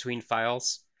differences between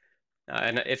files.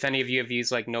 And if any of you have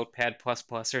used like Notepad++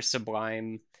 or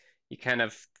Sublime, you kind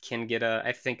of can get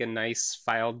I think, a nice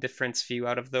file difference view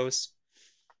out of those.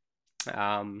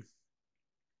 But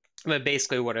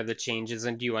basically, what are the changes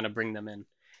and do you want to bring them in?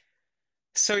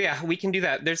 So yeah, we can do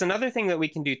that. There's another thing that we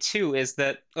can do too, is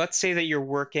that let's say that you're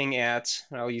working at,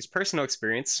 I'll use personal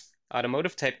experience,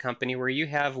 automotive type company where you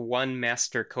have one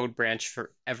master code branch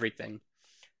for everything,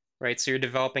 right? So you're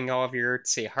developing all of your,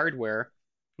 say, hardware,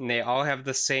 and they all have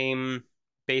the same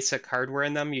basic hardware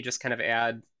in them. You just kind of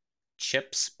add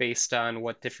chips based on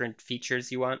what different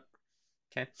features you want.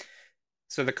 Okay.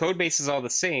 So the code base is all the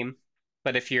same,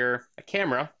 but if you're a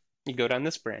camera, you go down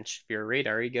this branch. If you're a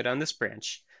radar, you go down this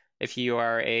branch. If you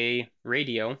are a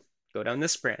radio, go down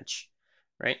this branch,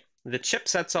 right? The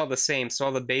chipset's all the same, so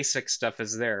all the basic stuff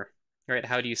is there, right?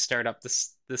 How do you start up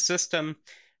the system?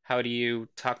 How do you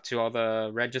talk to all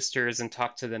the registers and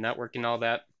talk to the network and all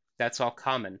that? That's all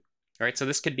common, right? So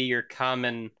this could be your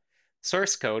common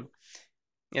source code.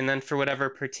 And then for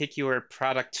whatever particular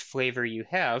product flavor you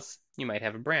have, you might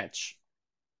have a branch.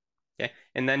 Okay,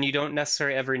 and then you don't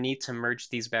necessarily ever need to merge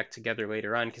these back together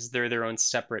later on because they're their own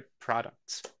separate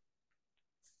products.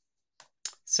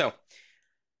 So,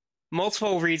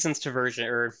 multiple reasons to version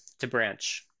or to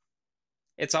branch.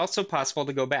 It's also possible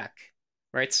to go back,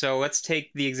 right? So let's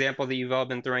take the example that you've all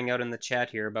been throwing out in the chat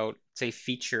here about, say,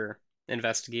 feature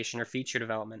investigation or feature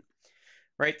development,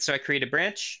 right? So I create a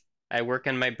branch. I work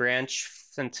on my branch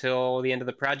until the end of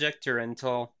the project or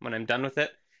until when I'm done with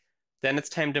it. Then it's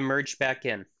time to merge back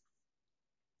in.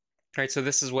 All right, so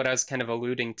this is what I was kind of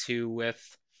alluding to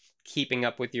with keeping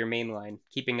up with your main line,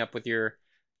 keeping up with your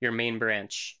main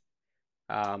branch.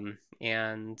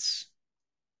 And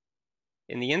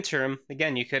In the interim,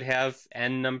 again, you could have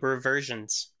n number of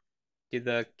versions. Do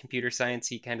the computer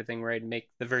sciencey kind of thing where I'd make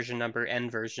the version number n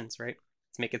versions, right?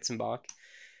 Let's make it symbolic.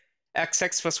 X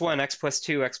plus 1, X plus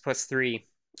 2, X plus 3,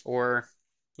 or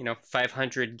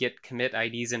 500 git commit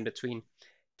IDs in between.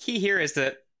 Key here is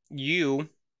that you,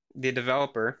 the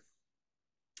developer,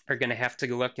 are going to have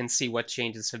to look and see what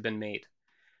changes have been made,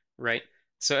 right?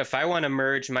 So if I want to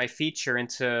merge my feature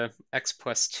into X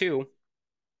plus 2,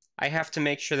 I have to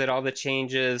make sure that all the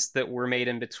changes that were made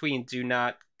in between do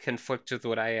not conflict with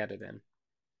what I added in.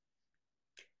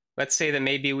 Let's say that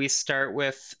maybe we start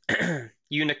with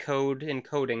Unicode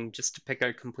encoding, just to pick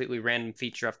a completely random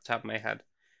feature off the top of my head.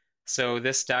 So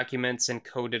this document's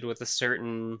encoded with a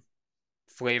certain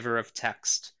flavor of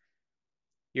text.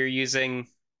 You're using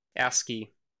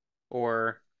ASCII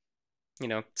or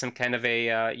some kind of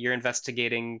you're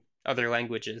investigating other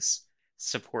languages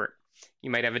support.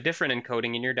 You might have a different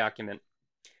encoding in your document.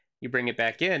 You bring it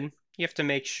back in, you have to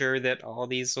make sure that all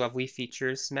these lovely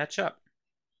features match up.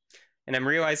 And I'm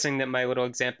realizing that my little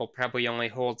example probably only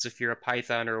holds if you're a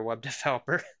Python or a web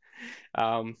developer.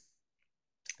 um,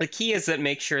 the key is that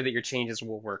make sure that your changes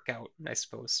will work out, I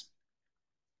suppose.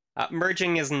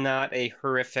 Merging is not a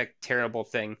horrific, terrible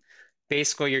thing.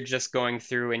 Basically, you're just going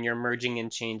through and you're merging in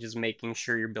changes, making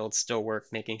sure your builds still work,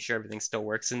 making sure everything still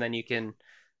works, and then you can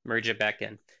merge it back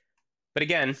in. But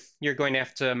again, you're going to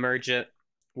have to merge it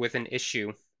with an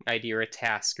issue ID or a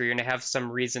task, or you're going to have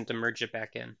some reason to merge it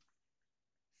back in.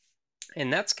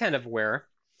 And that's kind of where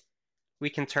we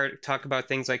can talk about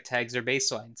things like tags or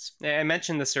baselines. I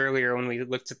mentioned this earlier when we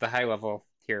looked at the high level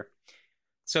here.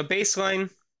 So a baseline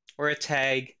or a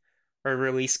tag or a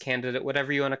release candidate,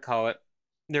 whatever you want to call it,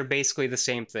 they're basically the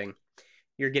same thing.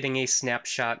 You're getting a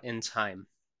snapshot in time.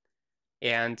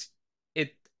 And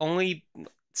it only,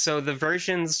 so the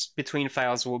versions between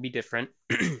files will be different,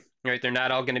 right? They're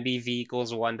not all going to be v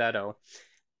equals 1.0.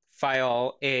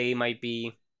 File A might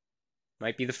be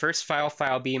the first file.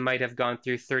 File B might have gone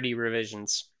through 30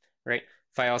 revisions, right?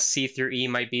 File C through E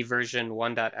might be version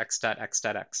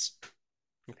 1.x.x.x.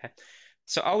 Okay.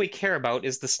 So all we care about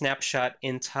is the snapshot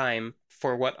in time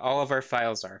for what all of our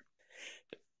files are.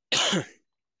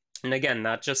 And again,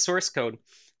 not just source code.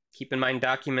 Keep in mind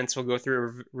documents will go through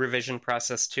a revision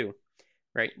process too,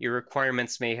 right? Your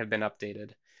requirements may have been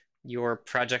updated. Your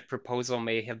project proposal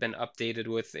may have been updated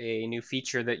with a new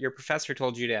feature that your professor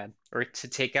told you to add or to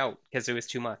take out because it was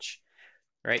too much,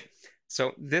 right?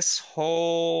 So this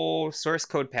whole source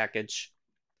code package,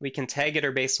 we can tag it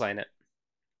or baseline it.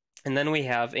 And then we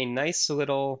have a nice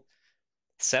little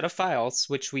set of files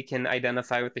which we can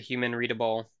identify with the human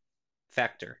readable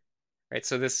factor, right?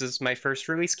 So this is my first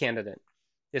release candidate.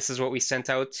 This is what we sent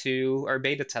out to our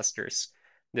beta testers.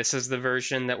 This is the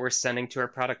version that we're sending to our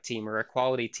product team or our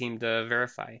quality team to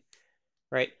verify,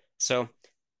 right? So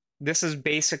this is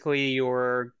basically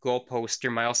your goalpost,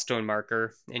 your milestone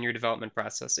marker in your development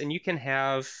process. And you can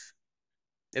have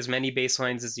as many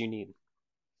baselines as you need,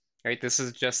 right? This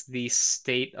is just the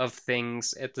state of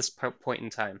things at this point in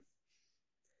time.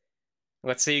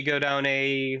 Let's say you go down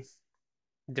a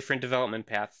different development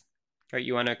path, right?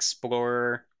 You want to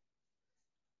explore,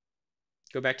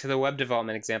 go back to the web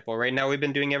development example. Right now we've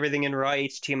been doing everything in raw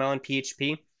HTML and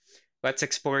PHP. Let's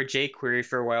explore jQuery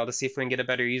for a while to see if we can get a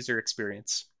better user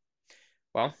experience.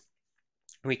 Well,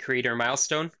 we create our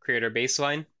milestone, create our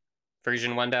baseline.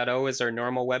 Version 1.0 is our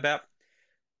normal web app.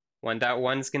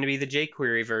 1.1 is going to be the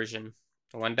jQuery version.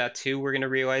 1.2, we're going to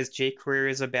realize jQuery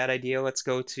is a bad idea. Let's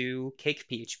go to Cake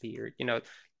PHP, or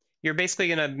you're basically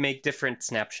going to make different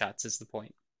snapshots is the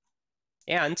point.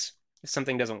 And if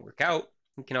something doesn't work out,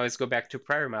 you can always go back to a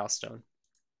prior milestone.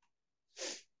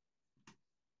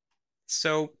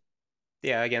 So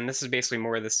yeah, again, this is basically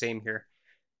more of the same here.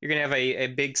 You're going to have a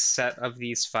big set of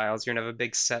these files. You're going to have a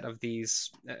big set of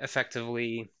these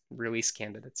effectively release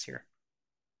candidates here.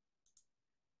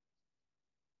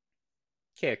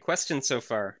 Okay, questions so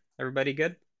far? Everybody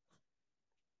good?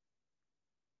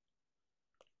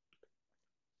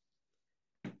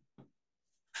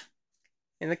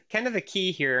 And the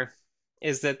key here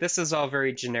is that this is all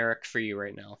very generic for you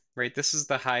right now, right? This is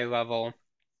the high level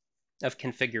of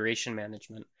configuration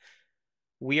management.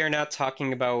 We are not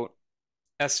talking about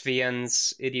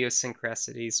SVN's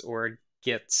idiosyncrasies or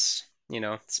Git's,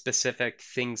 specific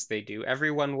things they do.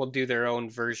 Everyone will do their own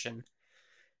version.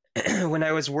 When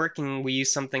I was working, we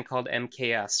used something called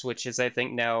MKS, which is, I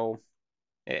think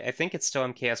it's still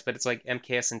MKS, but it's like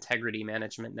MKS Integrity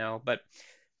Management now. But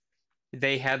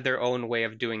they had their own way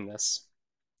of doing this,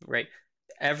 right?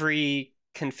 Every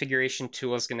configuration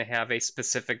tool is going to have a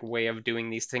specific way of doing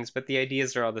these things, but the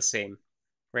ideas are all the same,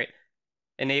 right?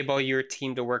 Enable your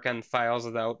team to work on files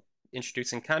without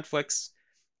introducing conflicts,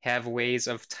 have ways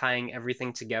of tying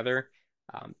everything together,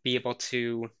 be able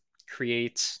to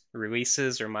create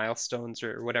releases or milestones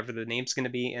or whatever the name's going to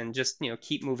be, and just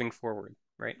keep moving forward,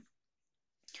 right?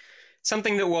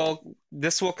 Something that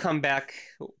this will come back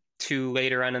to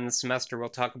later on in the semester. We'll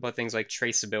talk about things like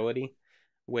traceability,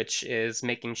 which is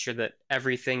making sure that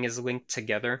everything is linked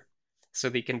together so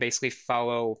that you can basically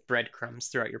follow breadcrumbs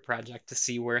throughout your project to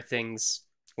see where things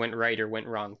went right or went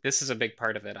wrong. This is a big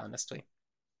part of it, honestly.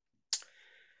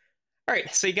 All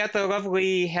right, so you got the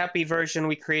lovely, happy version.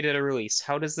 We created a release.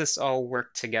 How does this all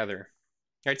work together?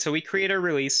 All right, so we create our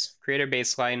release, create our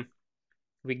baseline.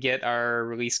 We get our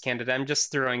release candidate. I'm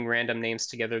just throwing random names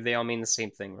together. They all mean the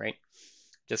same thing, right?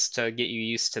 Just to get you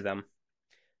used to them.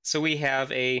 So we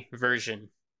have a version.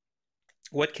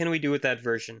 What can we do with that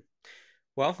version?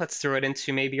 Well, let's throw it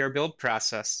into maybe our build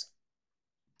process.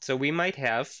 So we might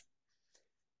have,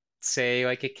 say,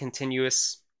 like a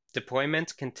continuous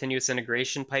deployment, continuous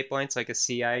integration pipelines, like a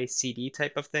CI/CD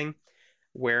type of thing,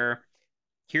 where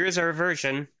here's our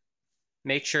version,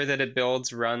 make sure that it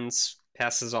builds, runs,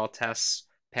 passes all tests,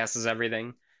 passes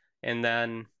everything, and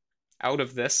then out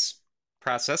of this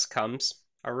process comes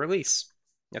a release.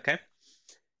 Okay?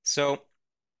 So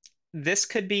this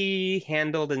could be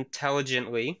handled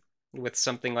intelligently with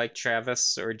something like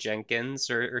Travis or Jenkins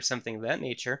or something of that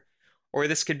nature, or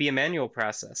this could be a manual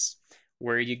process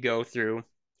where you go through,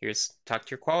 here's talk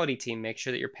to your quality team, make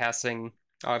sure that you're passing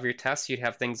all of your tests. You'd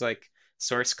have things like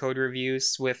source code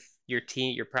reviews with your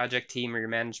team, your project team, or your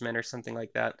management, or something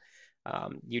like that.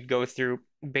 You'd go through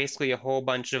basically a whole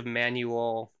bunch of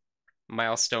manual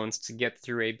milestones to get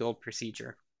through a build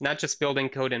procedure, not just building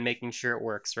code and making sure it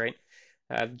works, right?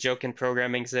 Joke in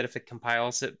programming is that if it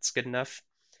compiles, it's good enough.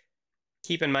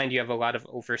 Keep in mind you have a lot of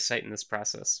oversight in this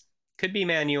process. Could be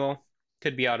manual,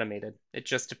 could be automated. It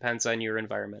just depends on your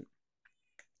environment.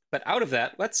 But out of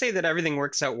that, let's say that everything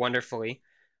works out wonderfully.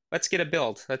 Let's get a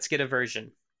build. Let's get a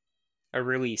version, a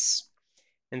release.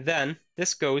 And then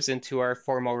this goes into our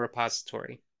formal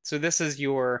repository. So this is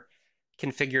your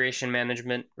configuration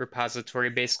management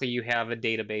repository. Basically, you have a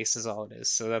database is all it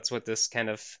is. So that's what this kind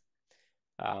of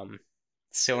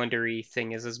cylindery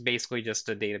thing is basically just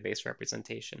a database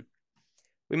representation.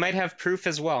 We might have proof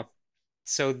as well.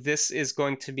 So this is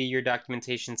going to be your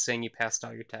documentation saying you passed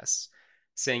all your tests,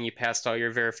 saying you passed all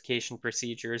your verification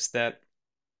procedures, that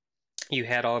you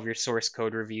had all of your source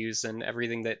code reviews and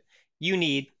everything that you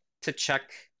need to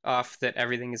check off that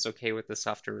everything is okay with the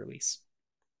software release.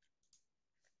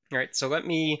 All right, so let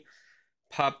me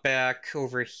pop back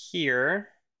over here.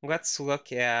 Let's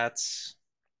look at,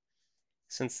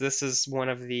 since this is one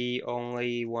of the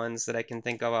only ones that I can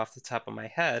think of off the top of my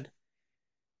head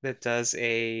that does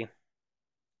a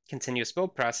continuous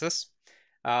build process.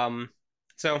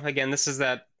 So again, this is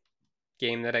that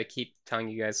game that I keep telling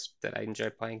you guys that I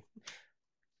enjoy playing.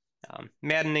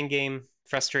 Maddening game,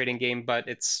 frustrating game, but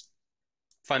it's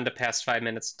fun to pass 5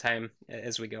 minutes of time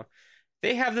as we go.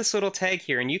 They have this little tag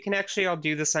here, and you can actually all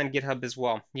do this on GitHub as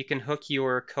well. You can hook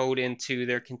your code into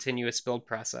their continuous build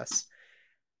process.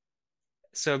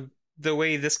 So the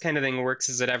way this kind of thing works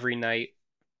is that every night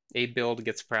a build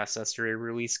gets processed or a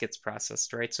release gets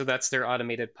processed, right? So that's their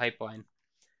automated pipeline.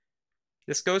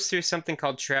 This goes through something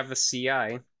called Travis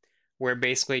CI, where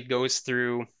basically it goes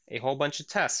through a whole bunch of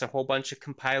tests, a whole bunch of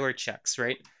compiler checks,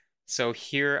 right? So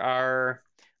here are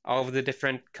all of the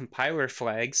different compiler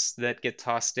flags that get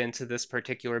tossed into this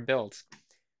particular build.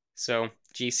 So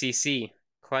GCC,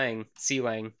 Clang,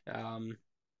 CLang,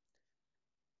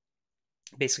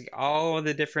 basically all of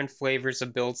the different flavors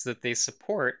of builds that they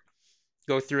support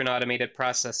go through an automated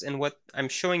process. And what I'm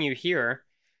showing you here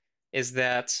is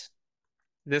that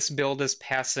this build is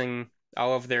passing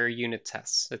all of their unit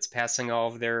tests. It's passing all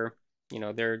of their,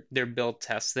 their build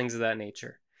tests, things of that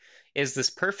nature. Is this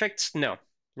perfect? No,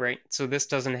 right? So this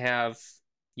doesn't have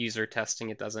user testing.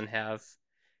 It doesn't have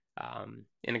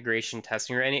integration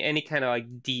testing or any kind of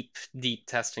like deep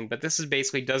testing. But this is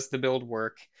basically, does the build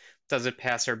work? Does it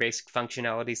pass our basic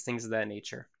functionalities, things of that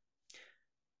nature?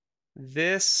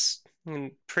 This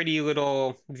pretty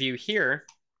little view here,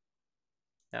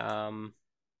 go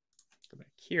back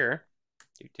here,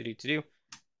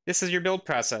 this is your build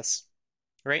process,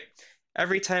 right?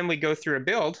 Every time we go through a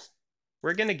build,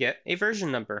 we're going to get a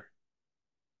version number.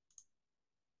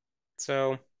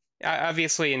 So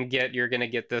obviously in Git, you're going to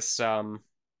get this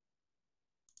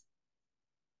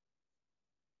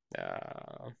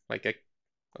like a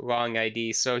long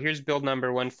ID. So here's build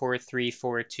number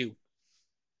 14342.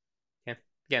 Okay.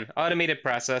 Again, automated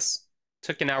process.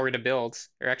 Took an hour to build,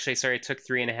 or actually, sorry, it took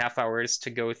 3.5 hours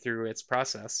to go through its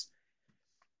process.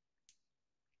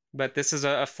 but this is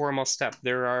a formal step.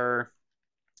 There are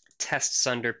tests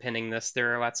underpinning this.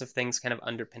 There are lots of things kind of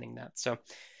underpinning that. So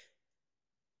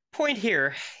point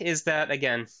here is that,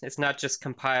 again, it's not just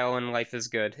compile and life is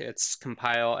good. It's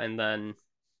compile and then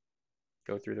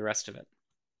go through the rest of it.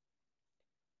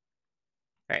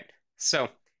 All right, so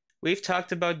we've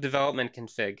talked about development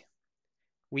config.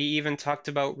 We even talked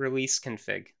about release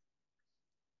config.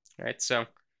 All right, so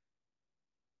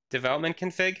development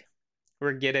config,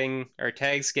 we're getting our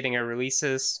tags, getting our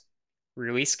releases,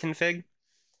 release config.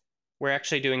 We're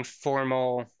actually doing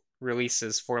formal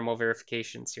releases, formal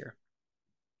verifications here.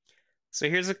 So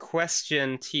here's a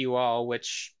question to you all,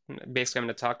 which basically I'm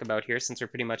going to talk about here since we're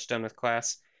pretty much done with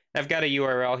class. I've got a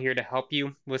URL here to help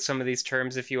you with some of these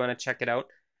terms if you want to check it out.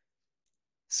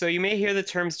 So you may hear the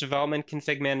terms development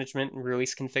config management and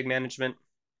release config management.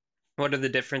 What are the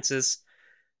differences?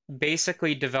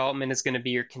 Basically, development is going to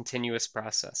be your continuous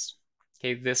process.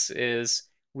 Okay, this is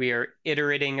we are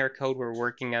iterating our code, we're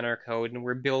working on our code, and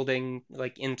we're building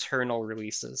like internal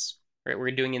releases, right?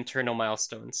 We're doing internal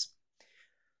milestones.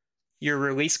 Your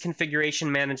release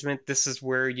configuration management, this is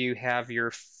where you have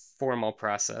your formal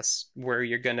process, where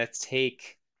you're going to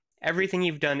take everything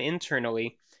you've done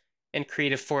internally and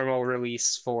create a formal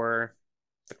release for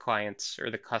the client or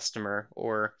the customer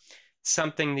or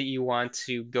something that you want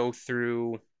to go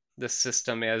through the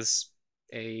system as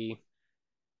a,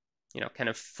 kind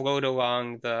of float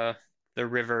along the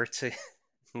river to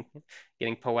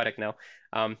getting poetic now,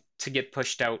 to get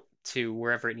pushed out to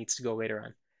wherever it needs to go later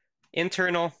on.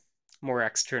 Internal, more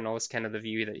external is kind of the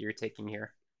view that you're taking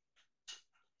here.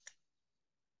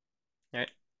 All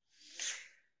right.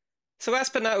 So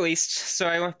last but not least, so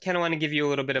I kind of want to give you a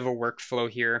little bit of a workflow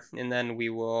here, and then we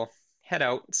will head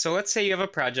out. So let's say you have a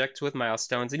project with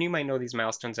milestones, and you might know these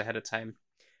milestones ahead of time,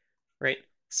 right?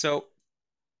 So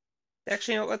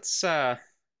actually, let's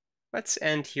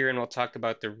end here, and we'll talk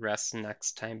about the rest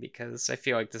next time because I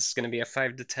feel like this is going to be a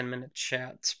 5 to 10 minute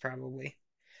chat probably.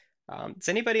 Does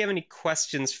anybody have any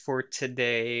questions for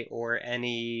today, or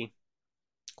any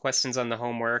questions on the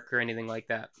homework or anything like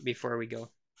that before we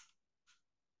go?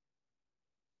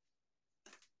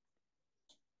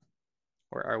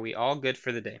 Or are we all good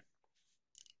for the day?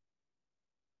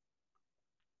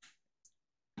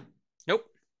 Nope.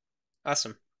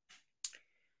 Awesome.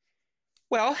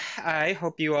 Well, I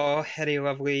hope you all had a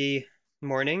lovely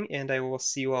morning, and I will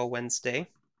see you all Wednesday.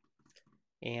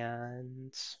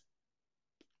 And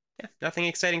yeah, nothing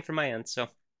exciting from my end, so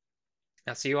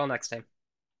I'll see you all next time.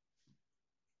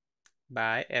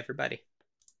 Bye, everybody.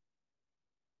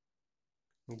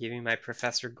 I'm giving my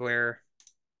Professor Glare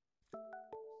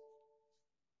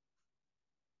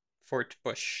Fort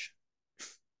Bush,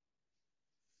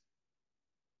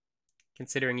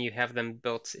 considering you have them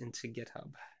built into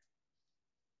GitHub.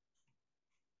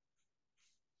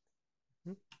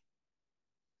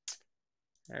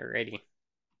 Alrighty.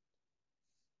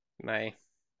 My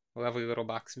lovely little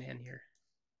box man here.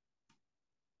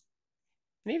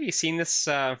 Any of you seen this?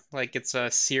 Like it's a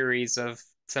series of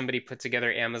somebody put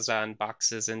together Amazon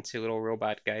boxes into little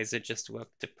robot guys that just look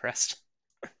depressed.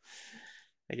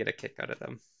 I get a kick out of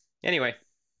them. Anyway,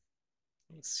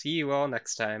 see you all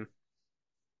next time.